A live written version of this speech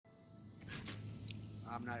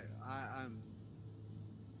I'm not. I'm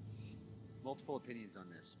multiple opinions on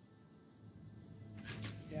this.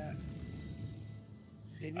 Yeah.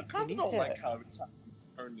 I kind of don't like how every time you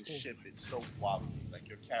turn the ship, it's so wobbly. Like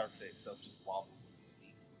your character itself just wobbles in the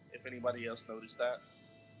seat. If anybody else noticed that.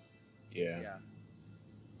 Yeah.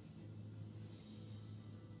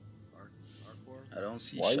 R4? I don't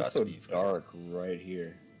see Why shots is it so being fired. dark right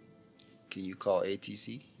here? Can you call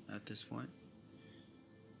ATC at this point?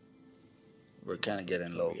 We're kind of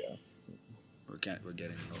getting low. Yeah. We're getting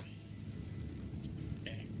low.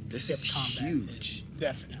 Okay. This Ship is combat huge. is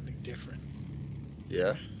definitely different.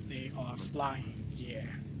 Yeah. They are flying. Yeah.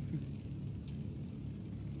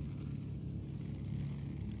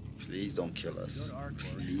 Please don't kill us. Go to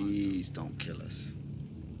R4. Please don't kill us.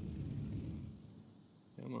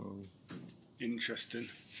 Come on. Interesting.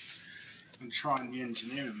 I'm trying the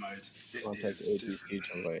engineering mode. It Contact is ATC different.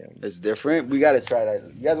 to land. It's different. We gotta try that.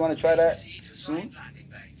 You guys want to try that soon?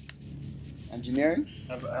 Engineering?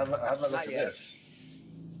 Have a look Not at yet. this.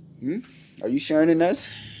 Are you sharing it, Ness?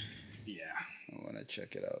 Yeah. I want to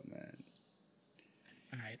check it out, man.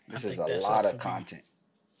 All right. This I is think a that's lot all of for me. content.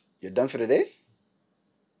 You're done for the day?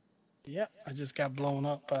 Yep. I just got blown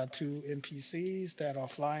up by 2 NPCs that are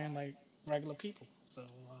flying like regular people. So,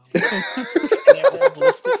 they're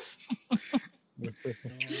ballistics. So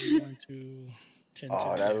I'm going to tend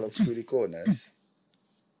Oh, to that kill. looks pretty cool, Ness.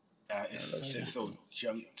 It's all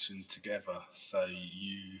junction together, so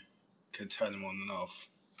you can turn them on and off.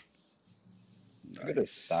 Look at the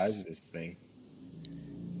size of this thing.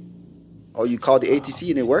 Oh, you called the ATC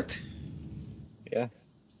and it worked? Yeah.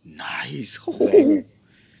 Nice. Banger.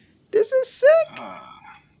 This is sick.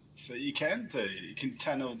 So you can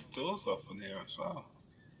turn all the doors off on here as well.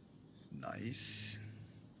 Nice.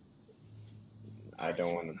 I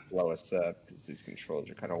don't want to blow us up because these controls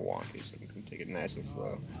are kind of wonky, so I'm going to take it nice and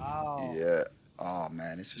slow. Wow. Yeah. Oh,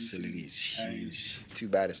 man, this facility is huge. Too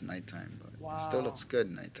bad it's nighttime, but it still looks good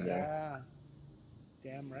at nighttime. Yeah.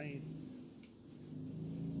 Damn right.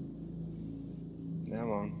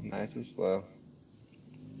 Now on, nice and slow.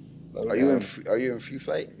 Are you in free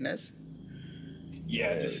flight, Ness?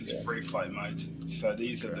 Yeah, this is free flight mode. So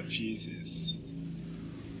these are the fuses.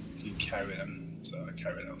 You carry them. So I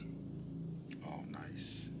carry them. Oh,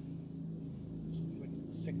 nice.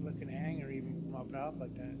 Sick looking hanger even from up top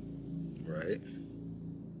like that. Right.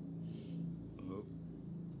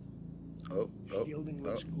 Oh. Shielding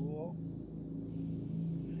looks cool.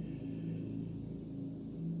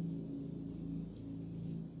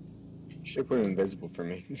 Should put it invisible for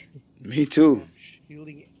me. Me too.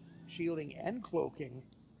 Shielding and cloaking.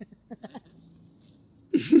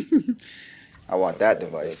 I want that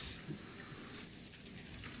device.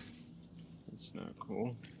 It's not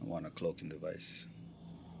cool. I want a cloaking device.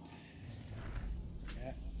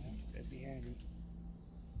 Yeah, that'd be handy.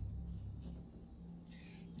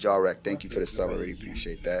 Jarek, thank you for the sub. I really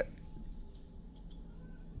appreciate that.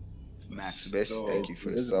 Max Biss, thank you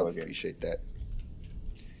for the sub. Appreciate that.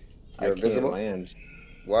 You're invisible? I can't land.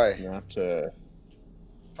 Why? You have to.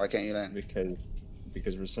 Why can't you land?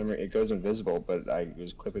 Because for some reason it goes invisible, but I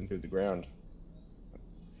was clipping through the ground.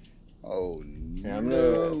 Oh Yeah,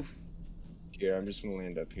 no! I'm just gonna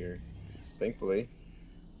land up here. Thankfully,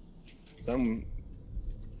 some.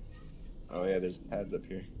 Oh yeah, there's pads up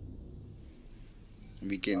here.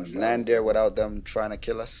 We can land there without them trying to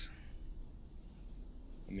kill us.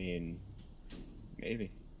 I mean, maybe.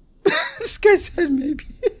 This guy said maybe.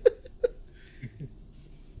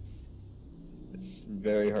 It's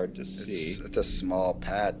very hard to see. It's a small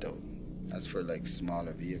pad though. That's for like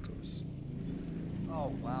smaller vehicles. Oh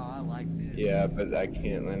wow, I like this. Yeah, but I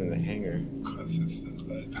can't land in the hangar. Because it's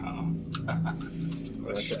low power.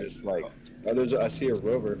 Unless I just like, I see a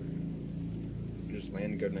rover. Just land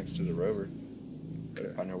and go next to the rover. Okay.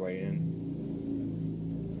 Find our way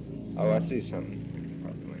in. Oh, I see something. I can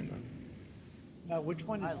probably land on. Now, which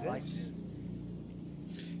one is I this? like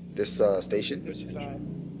this. This station. This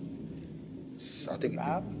I think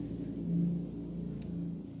Fab?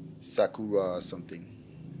 Sakura something.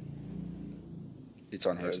 It's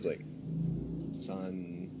on her It's stick. like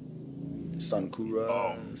Sankura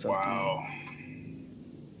Oh, something. wow.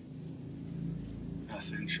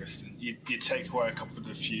 That's interesting. You take away a couple of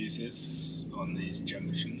the fuses on these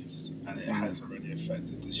junctions, and it has already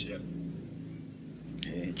affected the ship.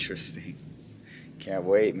 Interesting. Can't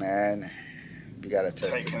wait, man. We gotta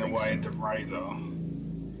test this Taking thing away soon. the radar.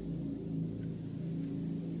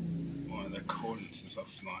 One of the coordinates is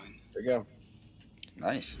offline. There you go.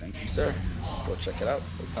 Nice, thank you, sir. Let's go check it out.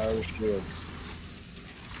 The power shields.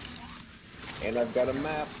 And I've got a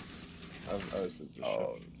map. Oh,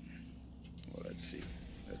 well, let's see.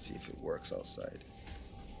 Let's see if it works outside.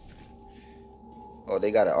 Oh, they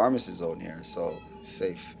got an armistice zone here, so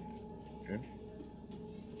safe. Good.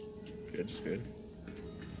 Good.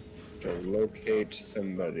 To locate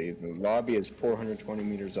somebody. The lobby is 420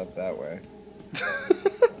 meters up that way.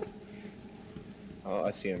 Oh,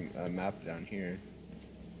 I see a map down here.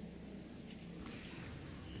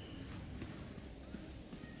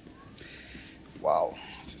 Wow,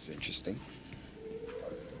 this is interesting.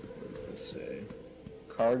 What does this say?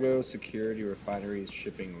 Cargo, security, refineries,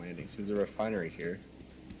 shipping, landing. So there's a refinery here.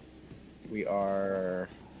 We are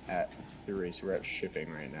at 3, so we're at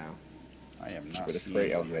shipping right now. I am Where not the seeing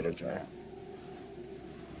freight what you're elevators looking are. at.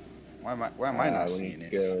 Why am I not we seeing need to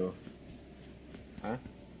this? go. Huh?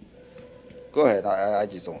 Go ahead. I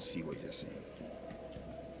just don't see what you're seeing.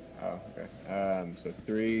 Oh, okay. So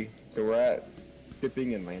 3. So we're at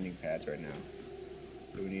shipping and landing pads right now.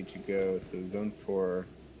 So we need to go to zone 4.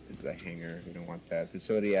 Is the hangar. We don't want that.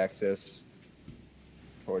 Facility access.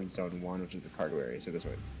 Towards zone 1, which is the cargo area. So this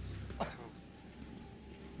way.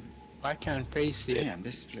 I can't face it. Damn,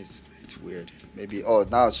 this place, it's weird. Maybe, oh,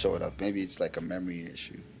 now it's showing up. Maybe it's like a memory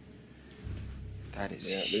issue. That is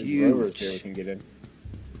there's rovers here we huge. can get in.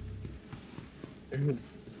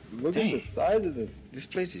 Look Dang. at the size of This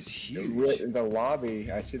place is the huge.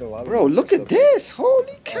 lobby. I see the lobby. Bro, look at this.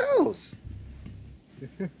 Holy cows.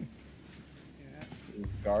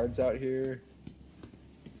 Guards out here.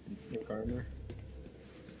 Pink armor.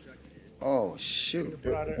 Oh, shoot.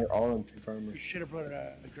 They're all in pink armor. You should have brought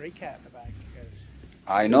a gray cat in the back. Because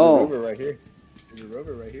I There's a know. rover right here. There's a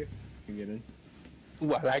rover right here. You can get in.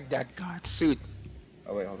 Ooh, I like that guard suit.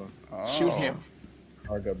 Oh wait, hold on. Oh. Shoot him.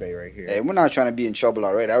 Cargo bay right here. Hey, we're not trying to be in trouble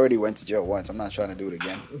already. I already went to jail once. I'm not trying to do it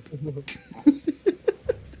again.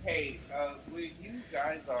 Hey, when you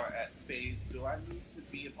guys are at phase, do I need to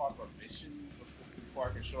be a part of a mission before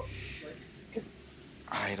I can show up to this place?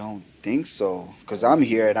 I don't think so. Because I'm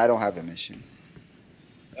here and I don't have a mission.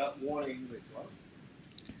 Warning, like, what?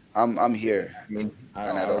 I'm here. I mean, I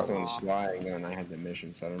And I don't was have on the flying and I had the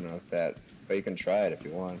mission, so I don't know if that. But you can try it if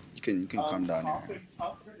you want. You can come down here.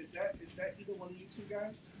 Talker, is that either one of you two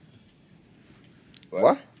guys?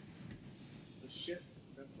 What? The ship?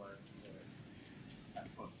 Never mind. I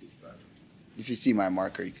can't see that. If you see my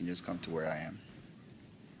marker, you can just come to where I am.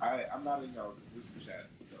 I'm not in your group chat,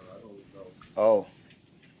 so I don't know. Oh.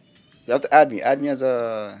 You have to add me. Add me as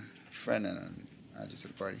a friend and add you to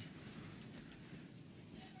the party.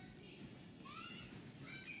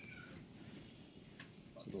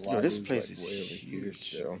 So the Yo, this lobby's, place like, is way over here huge.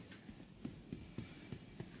 still.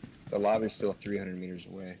 The lobby's still 300 meters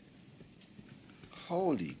away.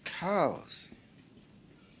 Holy cows.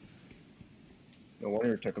 No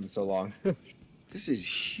wonder it took them so long. This is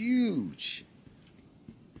huge.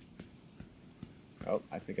 Oh,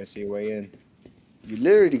 I think I see a way in. You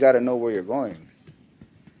literally got to know where you're going.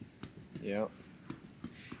 Yeah.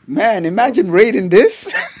 Man, imagine raiding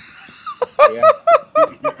this. Yeah.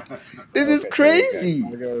 This is Okay, so we got crazy.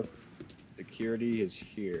 cargo. Security is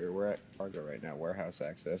here. We're at cargo right now. Warehouse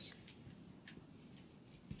access.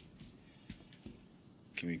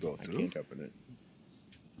 Can we go I through? can't open it.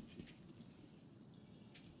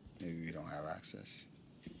 Maybe we don't have access.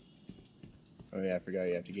 Oh yeah, I forgot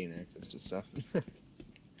you have to gain access to stuff.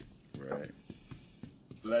 Right.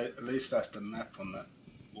 At least that's the map on that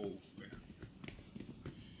wall.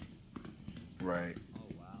 Right. Oh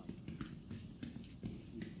wow.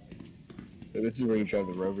 So this is where you drive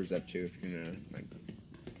the rovers up to if you're gonna like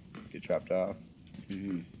get dropped off.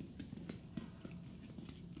 hmm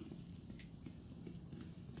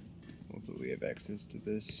Hopefully we have access to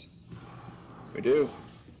this. We do.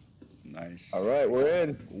 Nice. All right, we're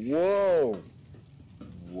in. Whoa!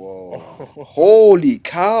 Whoa. Holy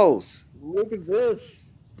cows. Look at this.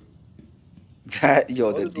 That,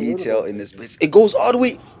 yo, What the is the little detail one? in this place. It goes all the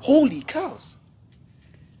way. Holy cows.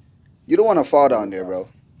 You don't want to fall down there, bro.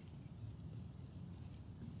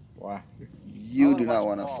 Wow. You I do not wanna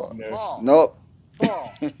want to watch fall. Paul. Paul. Nope.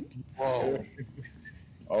 Paul. Whoa.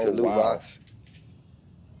 It's Oh a loot wow. box.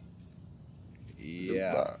 Loot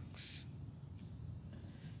Yeah. box.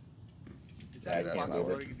 Is that That's a not rocket working.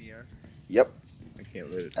 floating in the air? Yep. I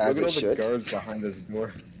can't let it. As Look it at all should. the guards behind this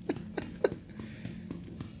door.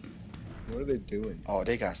 What are they doing? Oh,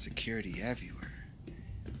 they got security everywhere.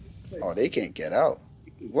 Oh, they can't get out.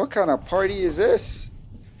 What kind of party is this?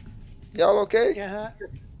 Y'all okay? yeah,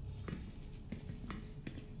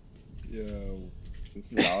 Yo,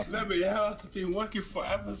 this is awesome. Let me out. I've been working for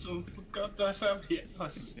Amazon for God knows how many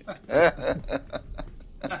hours.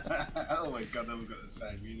 Oh my God, I've got the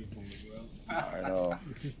same uniform as well. I know.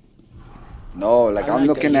 No, like I I'm like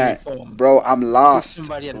looking the at, uniform. bro, I'm lost.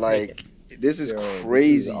 Somebody had Like, this is Yo,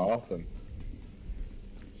 this is crazy. awesome.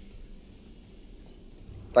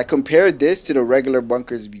 Like, compare this to the regular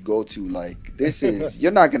bunkers we go to. Like, this is,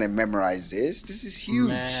 you're not gonna memorize this. This is huge.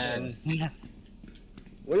 Man.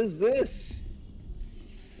 What is this?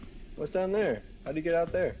 What's down there? How do you get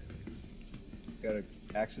out there? Got an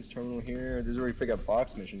access terminal here. This is where you pick up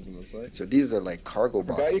box missions, it looks like. So these are like cargo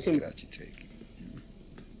forgot boxes you you could can- actually take.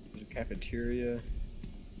 There's a cafeteria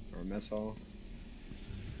or a mess hall.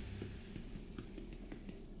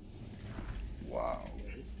 Wow,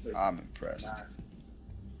 It's pretty I'm impressed. nice.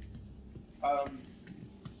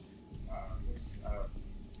 Let's,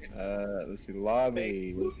 Let's see,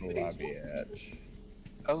 lobby. Where's the lobby at?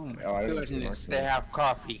 Oh my Oh, I don't see the goodness, marker. they have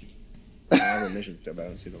coffee. I have a mission still, but I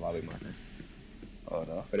don't see the lobby marker. Oh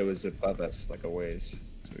no. But it was above us, like a ways.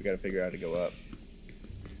 So we gotta figure out how to go up.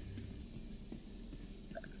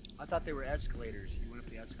 I thought they were escalators. You went up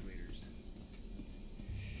the escalators.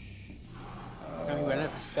 I'm going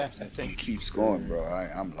up the steps, I It think. keeps going, bro.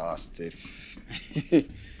 I'm lost. If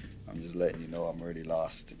I'm just letting you know, I'm already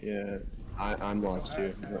lost. Yeah, I'm lost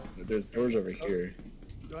too. There's doors over here.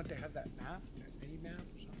 Don't they have that map, that mini map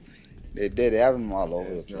or something? They have them all over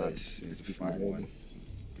the it's not- place. You have to find one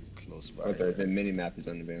close by. Oh, the mini map is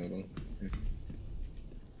unavailable.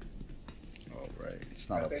 Oh right, it's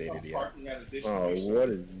not I think updated I'm yet. parking at a Oh, distribution. what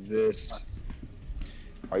is this?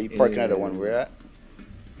 Are you parking at the one we're at?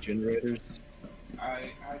 Generators?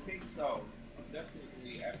 I think so. I'm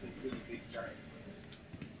definitely at this really big giant.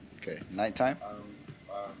 Okay, nighttime.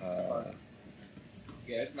 Sun.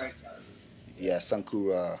 Yeah, it's nighttime. Yeah,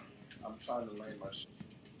 Sunku. I'm trying to land my shit.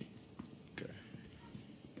 Okay.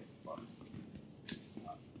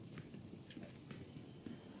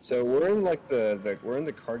 So we're in like we're in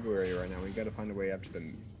the cargo area right now. We got to find a way up to the.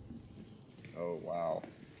 Oh wow.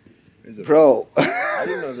 There's a- Bro, I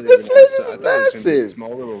didn't know that this even place had- I is thought it was gonna be massive.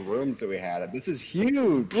 Small little rooms that we had. This is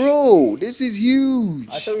huge. Bro, this is huge.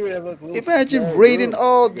 I thought we would have like little. Imagine small raiding rooms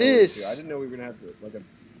all to go into. this. I didn't know we were gonna have like a.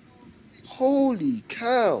 Holy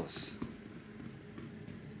cows.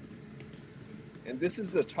 And this is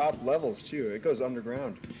the top levels too. It goes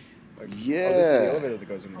underground. Like, Oh, this is the Yeah. elevator that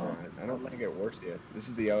goes underground. I don't think it works yet. This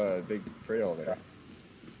is the big freight elevator.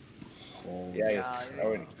 Holy- Yeah, Yeah, yes. it's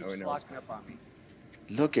Oh, just no. locking up on me.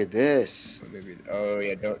 Look at this. Oh, maybe. Oh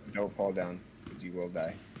yeah, don't fall down because you will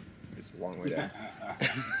die. It's a long way down.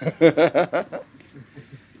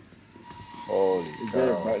 Holy Is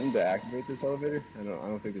there a button cows. to activate this elevator? I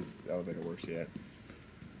don't think this elevator works yet.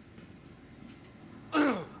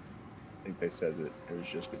 I think they said that it was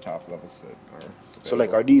just the top levels that are. So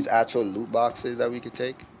like, are these actual loot boxes that we could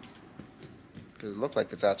take? Because it looked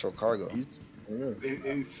like it's actual cargo. These? I don't know.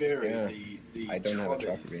 In theory, Yeah. the I don't have a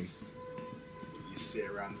truck trolleys you see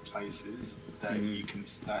around places that Mm. you can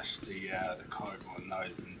stash the cargo on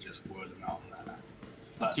those and just whirl them out on that.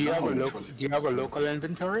 But Do you the have a whole local? trolley- Do you have a local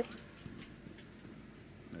inventory?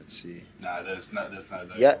 Let's see. No, there's no.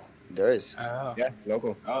 Local. Yeah, there is. Oh. Yeah,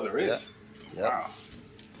 local. Oh, there is. Yeah. Wow.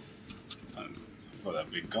 I thought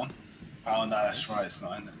that'd be gone. Oh no, that's right. It's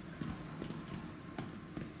not in it.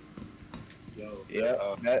 Yo,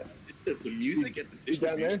 Yeah, that. the music at the See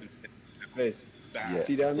down there? distribution. Place. Yeah.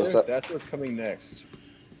 See down What's there? up? That's what's coming next.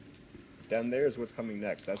 Down there is what's coming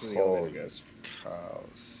next. That's where the elevator Holy goes.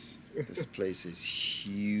 cows. This place is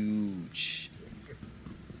huge.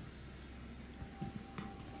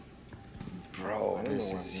 Bro, I don't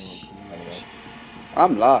this know what- is I don't know. huge.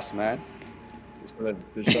 I'm lost, man.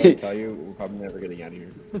 Just to tell you, we're probably never getting out of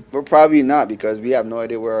here. We're probably not because we have no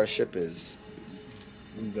idea where our ship is.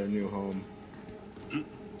 This is our new home.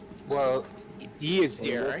 Well, he is Well,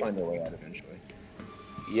 there, we'll right? find a way out eventually.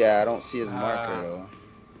 Yeah, I don't see his marker Ah. though.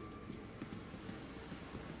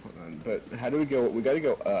 Hold on, but how do we go? We got to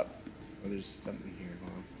go up. Oh, there's something here.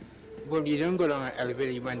 Hold on. Well, you don't go down an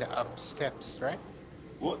elevator. You went up steps, right?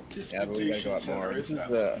 What Yeah, but we gotta go distribution up more. center This is is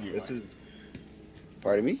that? this is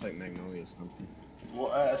Pardon me? like Magnolia something.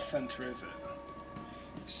 What center is it?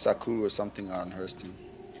 Saku or something on Hurston.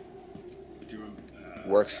 Do you,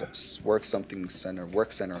 Work something center,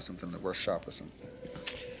 work center or something, like workshop or something.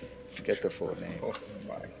 Forget the full name. Oh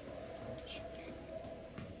my!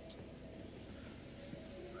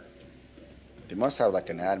 They must have like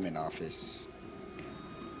an admin office.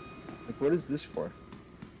 Like, what is this for?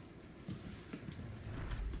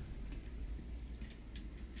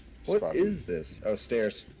 It's What probably- is this? Oh,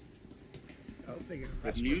 stairs.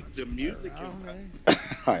 The music is.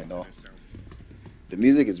 I know. The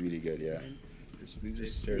music is really good, yeah. These are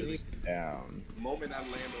It's stairs really- down. The moment I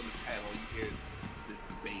land on the pad, all you hear is this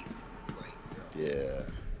bass. Like, Yeah.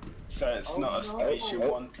 So it's not a station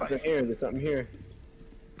Oh, one something place. here. There's something here.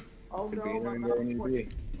 oh Could be no, anywhere my where we need to be.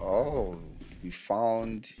 Oh, we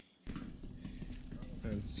found.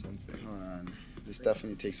 That's something. Hold on. This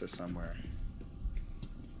definitely takes us somewhere.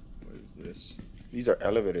 What is this? These are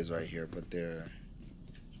elevators right here, but there's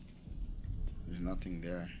nothing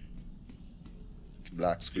there. It's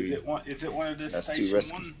black screen. Is it one of the That's too station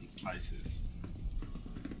risky. 1 places?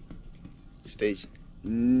 Stage?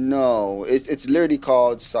 No, it's literally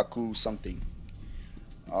called Saku something.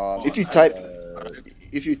 If you type,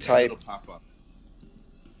 It'll pop up.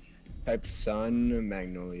 Type Sun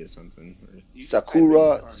Magnolia something. You just type in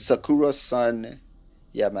sun. Sakura Sun,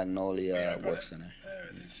 yeah, Magnolia Yeah, Work Center. There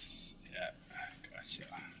it is. Yeah, gotcha.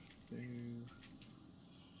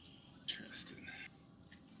 Interesting.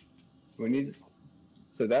 We need.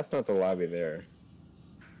 So that's not the lobby there.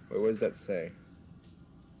 Wait, what does that say?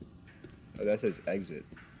 Oh, that says exit.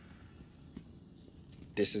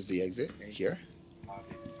 This is the exit here.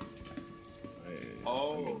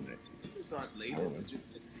 Oh, these aren't labeled.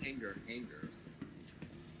 It's hangar.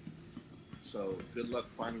 So good luck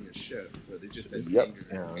finding a ship, but it just says Yep.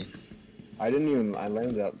 hangar. Yeah. I didn't even. I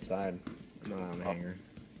landed outside. I'm not on the hangar.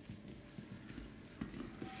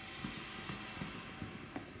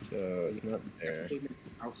 So it's not there.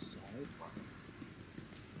 Outside.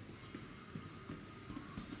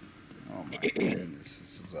 Oh my goodness,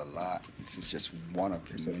 this is a lot. This is just one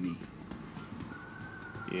of many.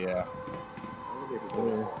 Yeah.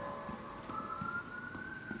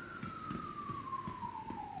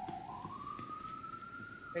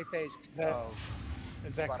 Hey, Faze.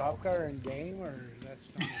 Is that cop car in game or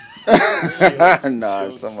Nah, that's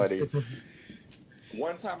Shields. somebody.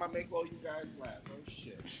 One time I make all you guys laugh. Oh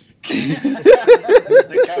shit.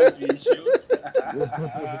 The Caribbean Shields.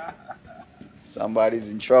 Somebody's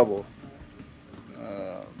in trouble.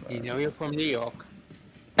 You know you're from New York.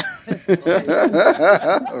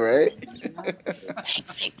 Right?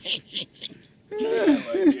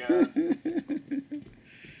 Yeah.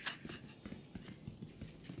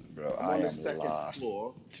 Bro, I'm I on the am second lost.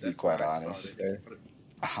 floor. To be That's quite where I honest, started.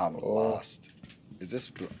 I'm lost. Is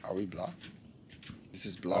this? Are we blocked? This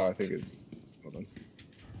is Oh, I blocked. think it's. Hold on.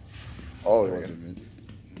 Oh, it wasn't.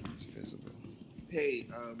 It was visible. Hey,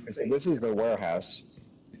 So this is the warehouse.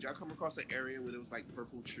 did y'all come across an area where there was like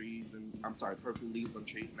purple trees and purple leaves on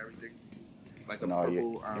trees and everything? Like a No,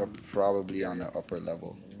 purple. you're probably on the upper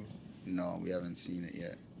level. No, we haven't seen it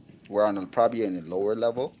yet. We're on probably in the lower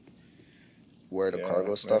level, where the Yeah,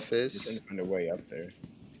 cargo stuff we're is. trying to find a way up there.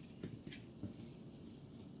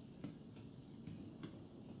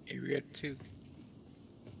 Area 2.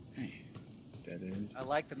 Dead end. I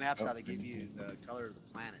like the maps Oh. how they give you the color of the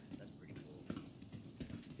planets. That's pretty cool.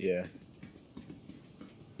 Yeah.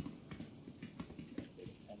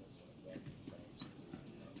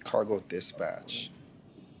 Cargo dispatch.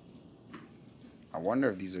 I wonder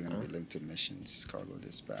if these are going to be linked to missions. Cargo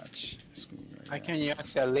dispatch. Screen right How here. can you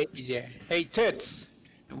ask that lady there? Hey, Toots,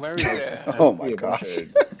 where is the... Oh my Yeah, a bunch gosh.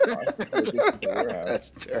 of- the warehouse. That's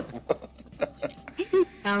terrible.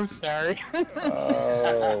 I'm sorry.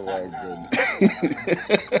 Oh my goodness.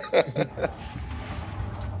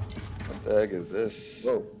 What the heck is this?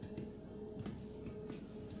 Whoa.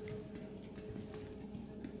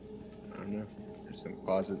 I don't know. There's some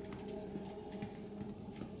closet.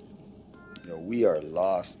 Yo, we are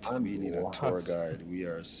lost. I'm We need a lost. tour guide. We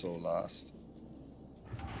are so lost.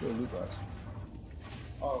 Go loot box.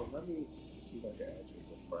 Oh, let me see if I can add you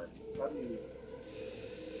as a friend. How do you?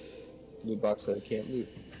 Loot box that I can't loot.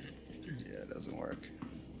 Yeah, it doesn't work.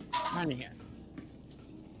 Honey,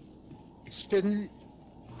 shouldn't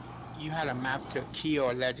you had a map to a key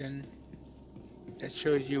or legend that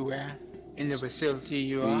shows you where in the facility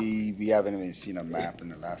you are? We haven't even seen a map in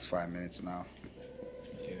the last 5 minutes now.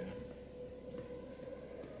 Yeah.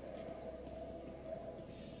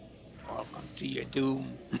 Welcome to your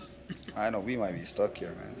doom. I know we might be stuck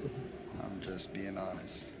here, man. I'm just being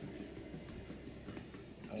honest.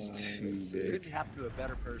 It's too It big. couldn't happen to a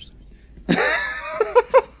better person.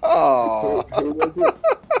 Oh. Who was it?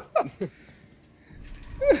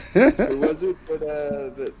 Who was it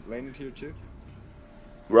that landed here too?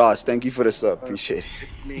 Ross, thank you for the sub. Appreciate it.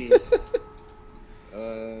 It's me.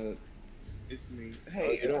 Uh, It's me.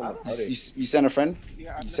 Hey, you don't I know. was- You sent a friend?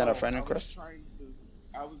 yeah, I You sent a know. friend I was request?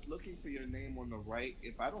 I was looking for your name on the right.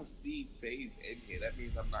 If I don't see Faze in here, that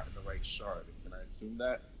means I'm not in the right shard. Can I assume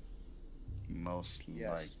that? Most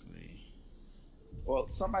Yes. likely. Well,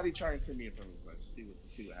 somebody try and send me a friend request. See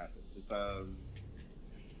what happens. It's DL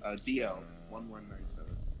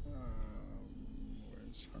 1197.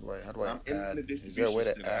 How do I I'm in add? the Is there a way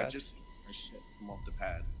distribution to center. I add? just I shipped from off the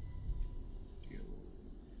pad.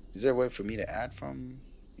 Is there a way for me to add from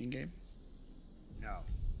in-game? No.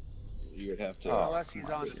 you would have to. Oh, Unless he's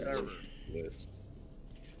come on, on the seriously. server. This.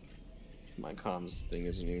 My comms thing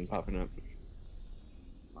isn't even popping up.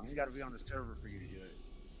 He's got to be on the server for you to do it.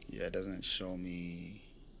 Yeah, it doesn't show me.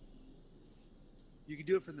 You can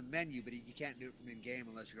do it from the menu, but you can't do it from in-game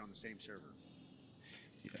unless you're on the same server.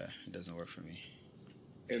 Yeah, it doesn't work for me.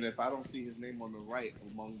 And if I don't see his name on the right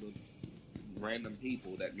among the random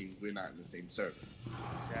people, that means we're not in the same server.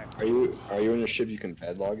 Exactly. Are you in a ship you can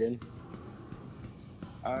bed log in?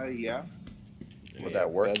 Yeah. Would that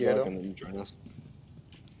work here, though? And then join us.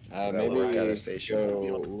 That Maybe would work at a station. go a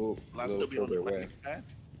Will little I still be on further the away. landing pad?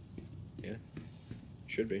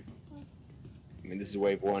 Should be. I mean, this is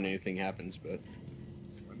wave 1. Anything happens, but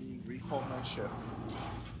Let me recall my ship.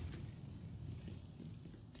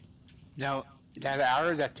 Now, that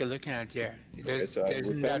arrow that you're looking at there, okay. So we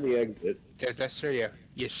doesn't found the exit. does that show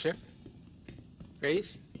your ship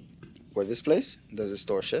face? Where this place? Does it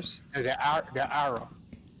store ships? No, the arrow.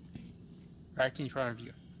 Right in front of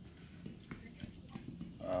you.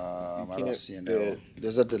 I don't can't see an fit. arrow.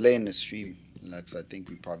 There's a delay in the stream, Lex. I think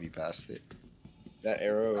we probably passed it. That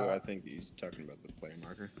arrow, I think he's talking about the player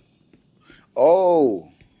marker. Oh,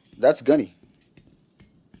 that's Gunny.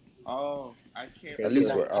 Oh, I can't. At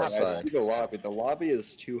least we're I outside. see the lobby. The lobby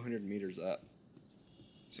is 200 meters up.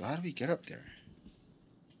 So how do we get up there?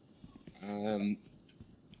 Um,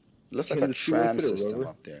 It looks Can like a the sewer tram fit a system rover?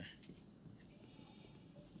 up there.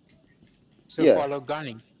 So Yeah. follow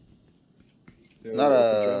gunning. Not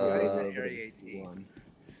a- Area 18.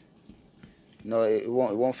 No, it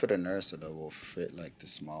won't fit an Ursa though. It will fit like the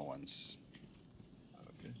small ones.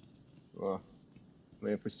 Okay. Well, I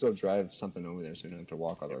mean, if we still drive something over there, so we don't have to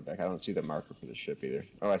walk all the way back. I don't see the marker for the ship either.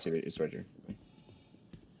 Oh, I see it. It's right here.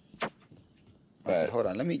 Okay, But hold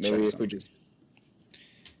on. Let me maybe check if we something. just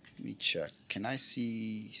Let me check. Can I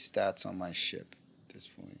see stats on my ship at this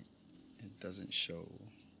point? It doesn't show.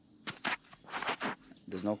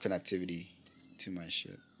 There's no connectivity to my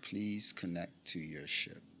ship. Please connect to your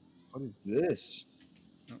ship. what is this?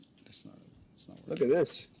 No, that's not. It's not Look working. at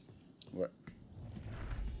this. What?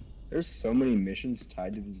 There's so many missions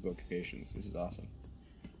tied to these locations. This is awesome.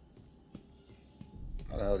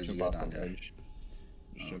 How the hell did you Jump get off down the there? ledge.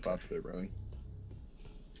 Just jump Okay. off the railing.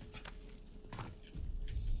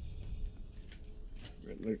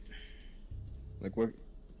 Right, look,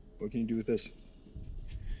 what can you do with this?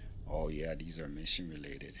 Oh yeah, these are mission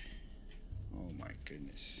related. Oh my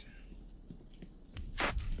goodness.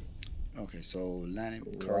 Okay, so landing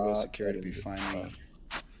cargo Rock security that into refining. stuff.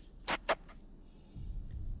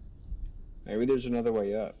 Maybe there's another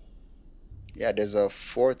way up. Yeah, there's a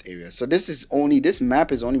fourth area. So this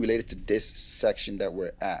map is only related to this section that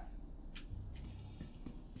we're at.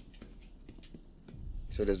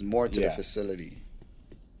 So there's more to the Yeah. facility.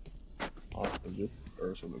 Oh, this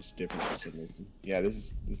Ursa looks different for some reason. Yeah,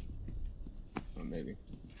 this. Oh, maybe.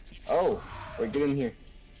 Oh, wait, get in here.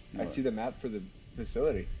 I What? see the map for the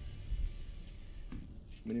facility.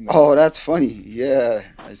 Mini-map. Oh, that's funny. Yeah,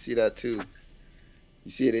 I see that too.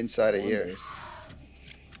 You see it inside of here.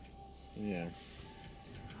 Yeah.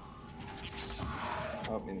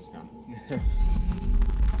 Oh, man, it's gone.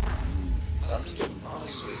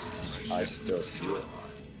 I still see it.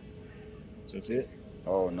 So that's it?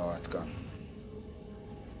 Oh no, it's gone.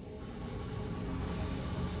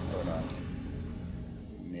 Hold on.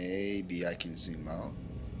 Maybe I can zoom out.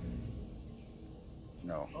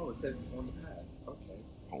 No. Oh, it says on the pad. Okay.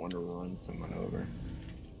 I want to run someone over.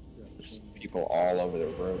 There's people all over the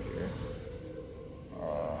road here.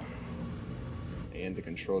 And the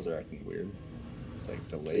controls are acting weird. It's like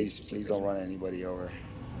delayed. Please don't run anybody over.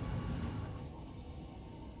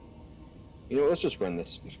 You know what, let's just run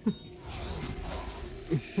this.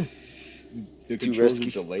 The Too controls risky.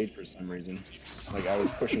 are delayed for some reason. Like I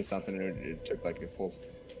was pushing something and it took like a full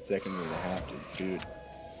second and a half to do it.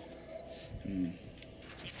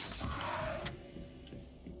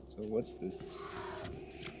 So what's this?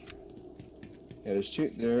 Yeah, there's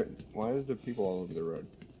two there. Why are there people all over the road?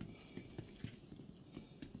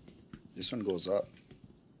 This one goes up.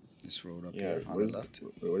 This road up here on the left.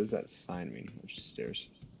 What does that sign mean? Which is stairs?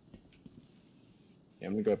 Yeah,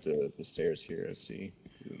 I'm gonna go up the stairs here. Let's see.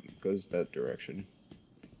 It goes that direction.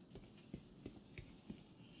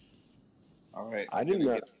 All right. I didn't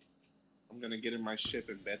know. I'm gonna get in my ship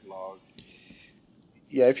and bed log.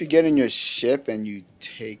 Yeah, if you get in your ship and you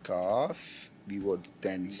take off, we will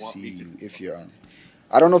then You want see me you to- if you're on it.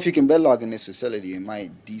 I don't know if you can bed log in this facility. It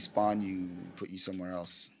might despawn you, put you somewhere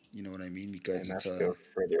else. You know what I mean? Because And I it's should a go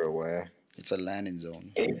further away. it's a landing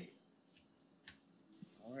zone. All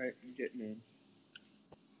right, I'm getting in.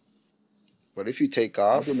 But if you take I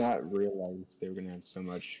off, did not realize they were gonna have so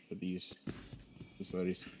much for these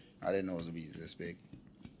facilities. I didn't know it was gonna be this big.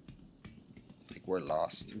 Like we're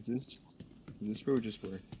lost. Is this road just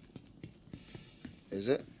where? Is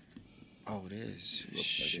it? Oh, it is. Looks like it.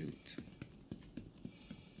 Shoot.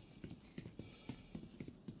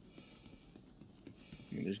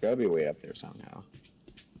 I mean, there's got to be a way up there somehow.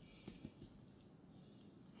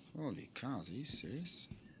 Holy cows, are you serious?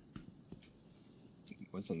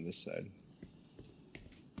 What's on this side?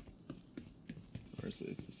 Or is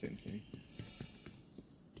it the same thing?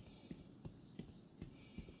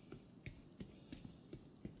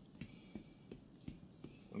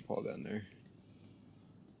 I'll fall down there.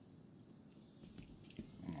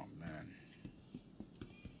 Oh man.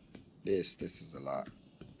 This is a lot.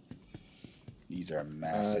 These are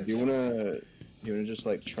massive. Do you wanna just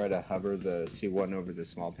like try to hover the C1 over the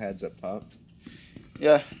small pads up top?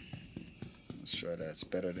 Yeah. Let's try that. It's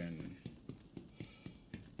better than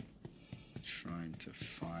trying to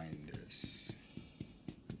find this.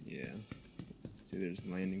 Yeah. See, there's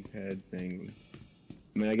landing pad thing.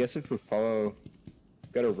 I mean, I guess if we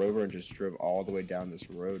got a rover and just drove all the way down this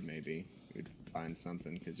road, maybe we'd find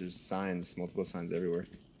something because there's signs, multiple signs everywhere.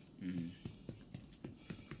 Mm-hmm.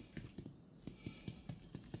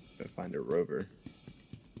 Gotta find a rover.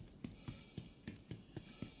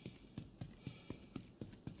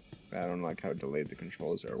 I don't like how delayed the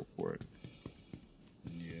controls are for it.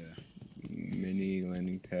 Yeah. Mini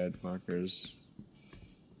landing pad markers.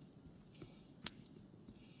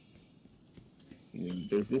 And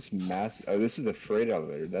there's this massive. Oh, this is the freight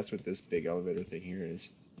elevator. That's what this big elevator thing here is.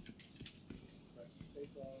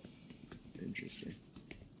 Interesting.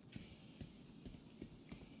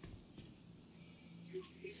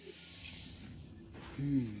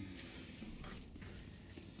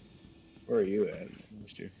 Where are you at? I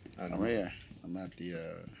missed you. I'm right here. I'm at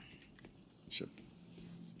the ship.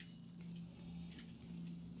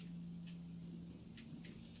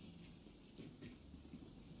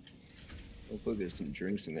 Hopefully there's some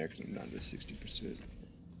drinks in there because I'm down to 60%.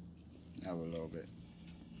 Have a little bit.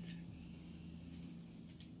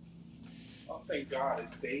 Oh, thank God,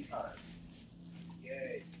 it's daytime.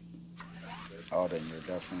 Yay. Oh, then you're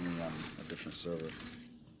definitely on a different server.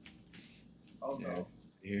 Oh, no.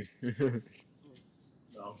 Here.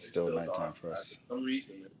 No, it's Still nighttime dark. for us. For some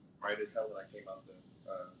reason, it's bright as hell when I came out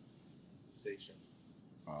the station.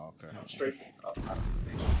 Oh, okay. I'm straight out of the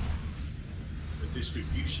station. The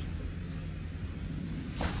distribution centers.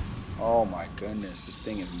 Oh my goodness, this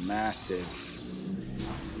thing is massive.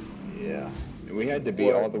 Yeah. And we had to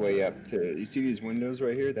be all the way up to. You see these windows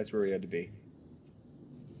right here? That's where we had to be.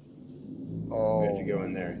 Oh, We had to go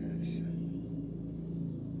in my there. goodness.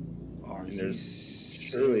 Are And you there's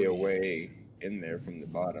surely a serious? way in there from the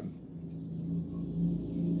bottom.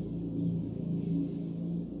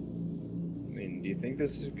 I mean, do you think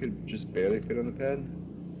this could just barely fit on the pad?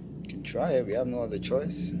 Can try it. We have no other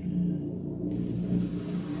choice.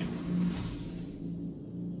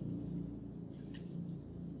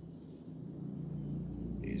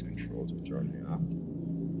 These controls are throwing me off.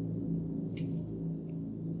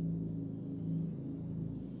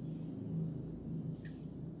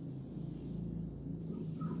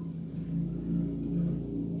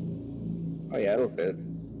 Oh yeah, it'll fit.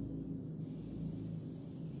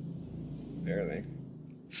 Barely.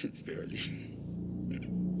 Barely.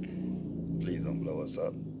 Please don't blow us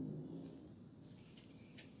up.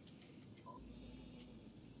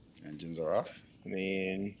 Engines are off. I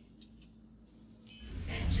mean,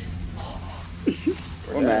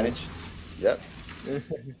 We'll manage. Yep.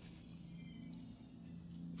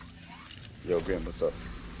 Yo, Grim, what's up?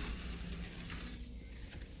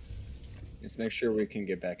 let's make sure we can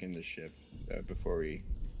get back in the ship before we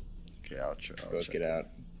Okay, I'll check book it out.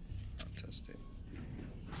 I'll test it.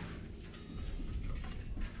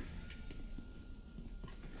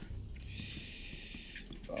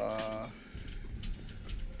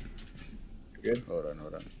 Good? Hold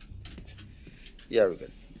on. Yeah, we're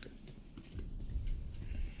good.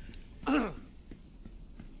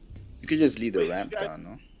 You could just leave the Wait, ramp you guys- down,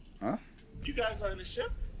 no? Huh? You guys are in the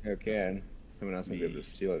ship? Okay. Someone else will be able to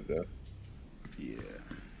steal it though. Yeah.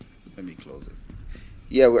 Let me close it.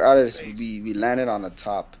 Yeah, we're out of this. We landed on the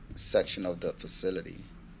top section of the facility.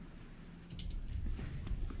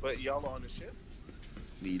 But y'all are on the ship?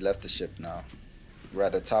 We left the ship now. We're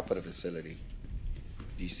at the top of the facility.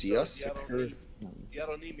 Do you see us? Y'all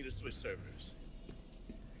don't need me to switch servers.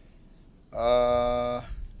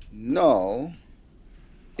 No.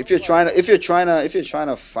 If you're trying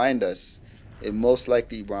to find us, it most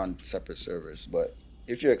likely we're on separate servers. But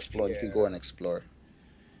if you're exploring, you can go and explore.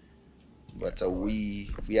 But we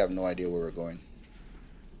have no idea where we're going.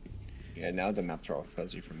 Yeah, now the maps are all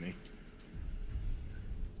fuzzy for me.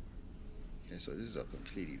 Okay, so this is a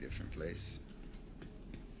completely different place.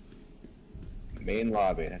 Main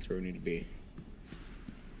lobby, that's where we need to be.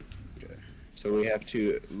 So we have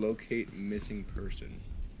to locate missing person.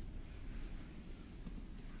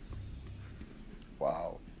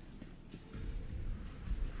 Wow.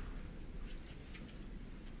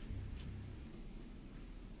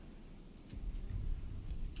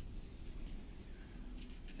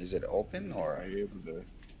 Is it open or? Are you able to?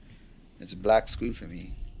 It's a black screen for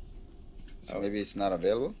me. So Oh. maybe it's not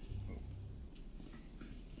available.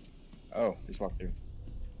 Oh, just walk through.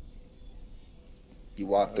 You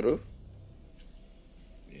walk through?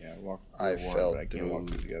 Yeah, I walked I through one, fell but I can't walk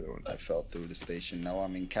through. through the other one. I fell through the station. Now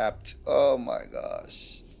I'm in capped. Oh my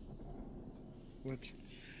gosh. Which?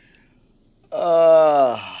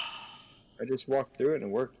 Uh, I just walked through it and it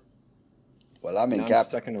worked. well, I'm in Now I'm capped.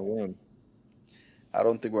 stuck in a room. I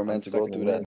don't think we're I'm meant to stuck go in a through room. that